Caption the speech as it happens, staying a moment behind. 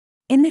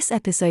In this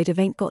episode of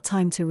Ain't Got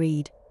Time to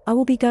Read, I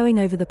will be going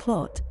over the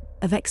plot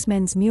of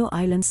X-Men's Muir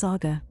Island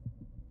Saga.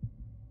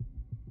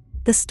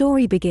 The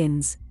story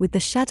begins with the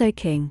Shadow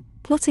King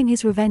plotting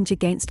his revenge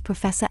against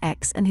Professor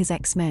X and his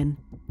X-Men.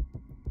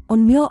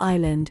 On Muir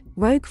Island,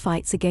 Rogue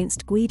fights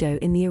against Guido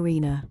in the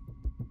arena.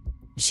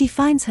 She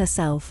finds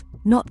herself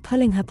not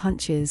pulling her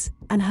punches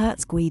and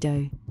hurts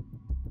Guido.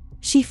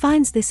 She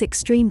finds this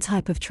extreme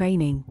type of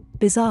training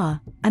bizarre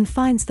and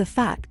finds the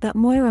fact that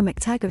Moira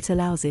McTaggart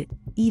allows it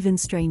even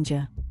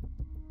stranger.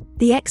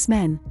 The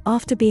X-Men,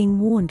 after being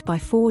warned by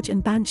Forge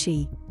and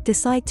Banshee,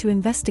 decide to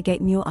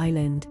investigate Muir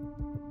Island.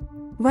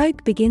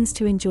 Rogue begins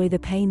to enjoy the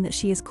pain that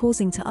she is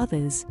causing to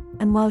others,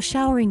 and while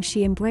showering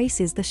she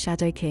embraces the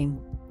Shadow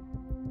King.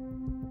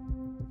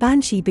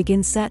 Banshee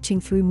begins searching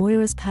through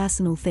Moira's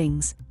personal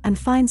things, and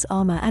finds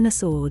armor and a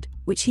sword,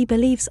 which he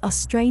believes are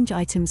strange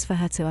items for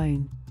her to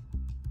own.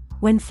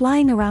 When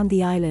flying around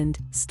the island,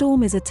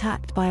 Storm is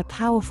attacked by a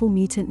powerful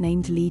mutant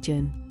named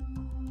Legion.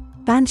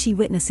 Banshee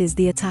witnesses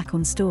the attack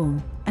on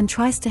Storm, and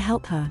tries to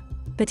help her,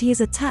 but he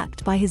is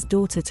attacked by his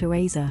daughter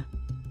Teresa.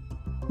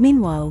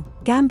 Meanwhile,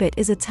 Gambit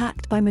is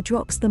attacked by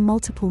Madrox the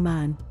Multiple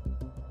Man.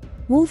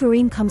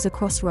 Wolverine comes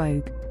across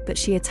Rogue, but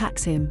she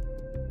attacks him.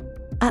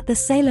 At the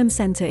Salem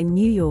Center in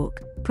New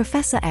York,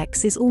 Professor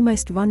X is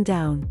almost run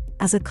down,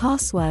 as a car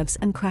swerves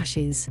and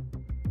crashes.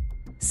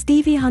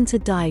 Stevie Hunter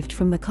dived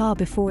from the car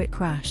before it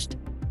crashed.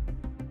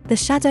 The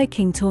Shadow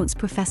King taunts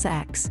Professor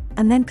X,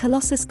 and then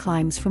Colossus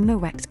climbs from the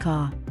wrecked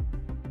car.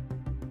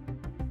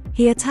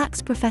 He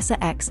attacks Professor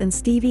X and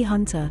Stevie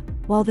Hunter,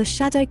 while the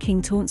Shadow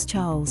King taunts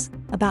Charles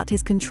about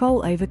his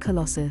control over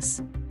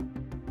Colossus.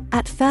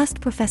 At first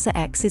Professor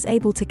X is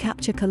able to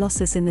capture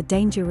Colossus in the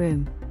danger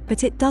room,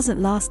 but it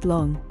doesn't last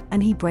long,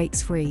 and he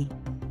breaks free.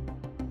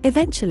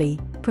 Eventually,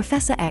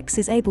 Professor X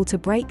is able to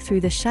break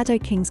through the Shadow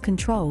King's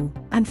control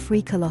and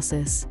free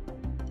Colossus.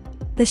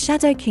 The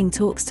Shadow King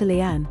talks to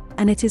Liane,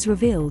 and it is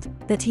revealed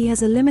that he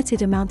has a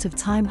limited amount of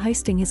time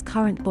hosting his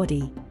current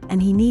body,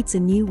 and he needs a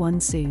new one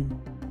soon.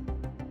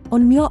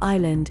 On Muir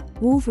Island,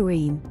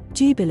 Wolverine,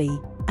 Jubilee,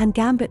 and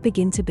Gambit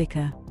begin to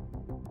bicker.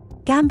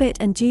 Gambit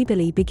and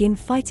Jubilee begin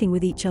fighting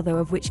with each other,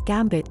 of which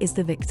Gambit is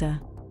the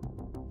victor.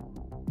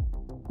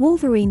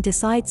 Wolverine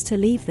decides to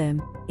leave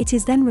them. It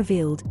is then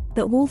revealed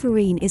that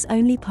Wolverine is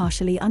only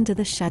partially under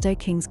the Shadow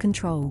King's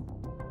control.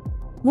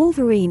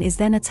 Wolverine is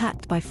then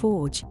attacked by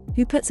Forge,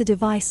 who puts a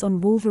device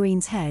on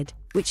Wolverine's head,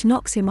 which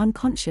knocks him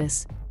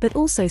unconscious, but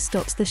also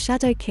stops the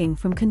Shadow King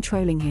from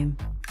controlling him.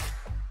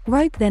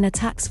 Rogue then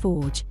attacks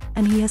Forge,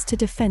 and he has to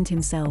defend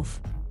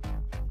himself.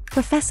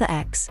 Professor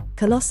X,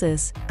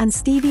 Colossus, and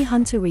Stevie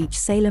Hunter reach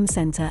Salem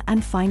Center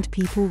and find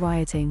people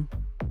rioting.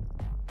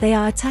 They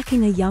are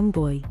attacking a young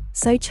boy,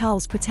 so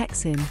Charles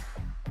protects him.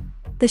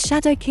 The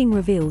Shadow King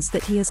reveals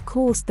that he has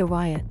caused the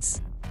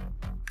riots.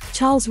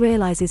 Charles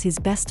realizes his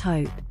best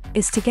hope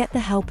is to get the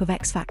help of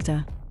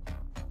X-Factor.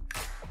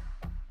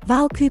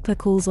 Val Cooper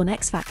calls on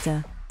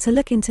X-Factor to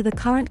look into the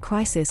current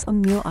crisis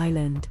on Muir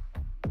Island.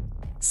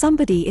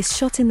 Somebody is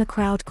shot in the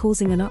crowd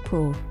causing an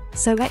uproar,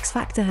 so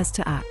X-Factor has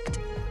to act.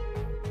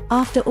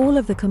 After all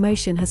of the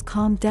commotion has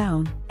calmed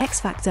down,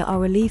 X-Factor are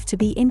relieved to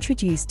be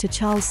introduced to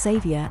Charles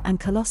Xavier and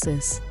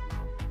Colossus.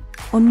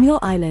 On Muir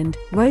Island,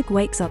 Rogue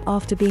wakes up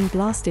after being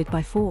blasted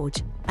by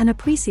Forge, and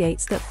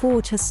appreciates that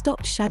Forge has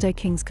stopped Shadow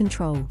King's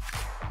control.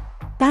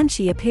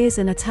 Banshee appears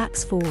and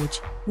attacks Forge,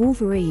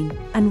 Wolverine,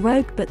 and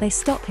Rogue, but they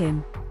stop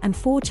him, and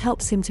Forge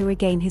helps him to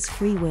regain his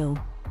free will.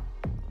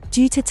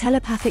 Due to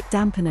telepathic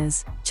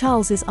dampeners,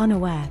 Charles is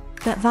unaware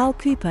that Val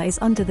Cooper is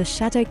under the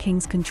Shadow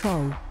King's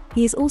control.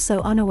 He is also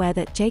unaware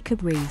that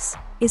Jacob Reese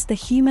is the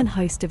human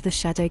host of the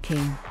Shadow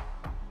King.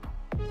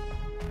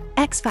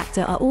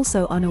 X-Factor are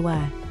also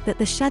unaware that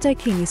the Shadow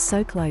King is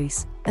so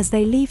close, as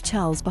they leave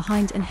Charles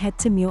behind and head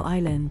to Muir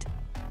Island.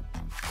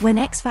 When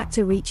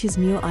X-Factor reaches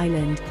Muir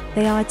Island,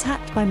 they are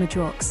attacked by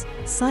Madrox,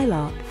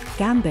 Psylocke,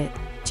 Gambit,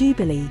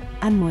 Jubilee,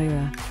 and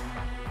Moira.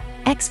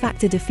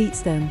 X-Factor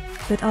defeats them,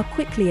 but are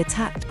quickly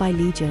attacked by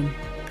Legion.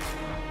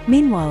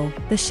 Meanwhile,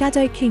 the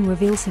Shadow King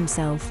reveals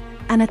himself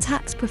and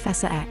attacks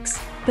Professor X,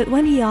 but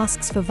when he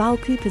asks for Val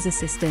Cooper's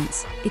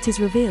assistance, it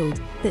is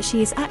revealed that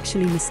she is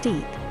actually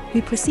Mystique,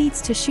 who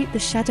proceeds to shoot the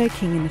Shadow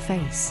King in the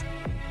face.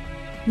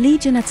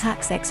 Legion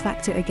attacks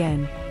X-Factor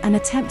again, and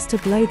attempts to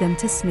blow them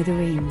to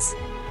smithereens.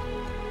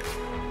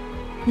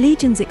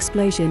 Legion's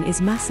explosion is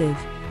massive,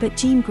 but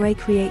Jean Grey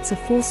creates a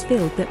force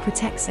field that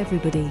protects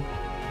everybody.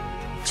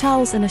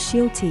 Charles and a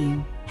SHIELD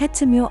team head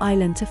to Muir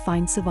Island to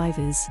find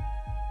survivors.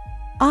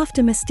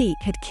 After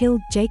Mystique had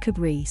killed Jacob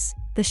Reese,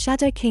 the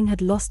Shadow King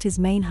had lost his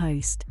main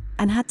host,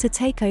 and had to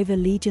take over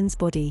Legion's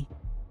body.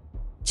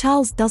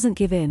 Charles doesn't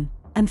give in,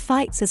 and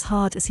fights as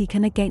hard as he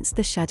can against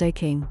the Shadow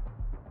King.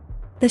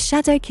 The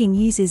Shadow King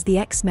uses the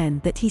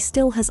X-Men that he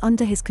still has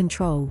under his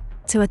control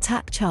to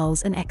attack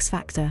Charles and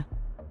X-Factor.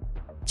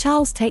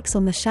 Charles takes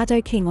on the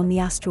Shadow King on the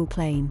astral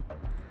plane.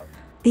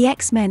 The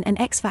X-Men and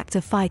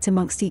X-Factor fight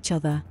amongst each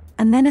other,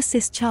 and then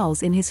assist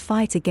Charles in his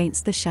fight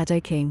against the Shadow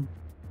King.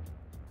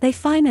 They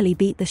finally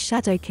beat the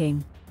Shadow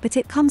King, but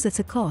it comes at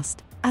a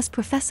cost, as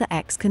Professor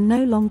X can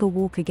no longer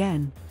walk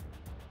again.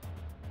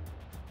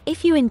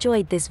 If you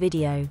enjoyed this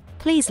video,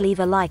 please leave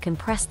a like and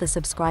press the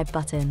subscribe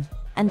button,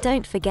 and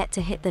don't forget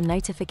to hit the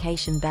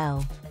notification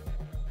bell.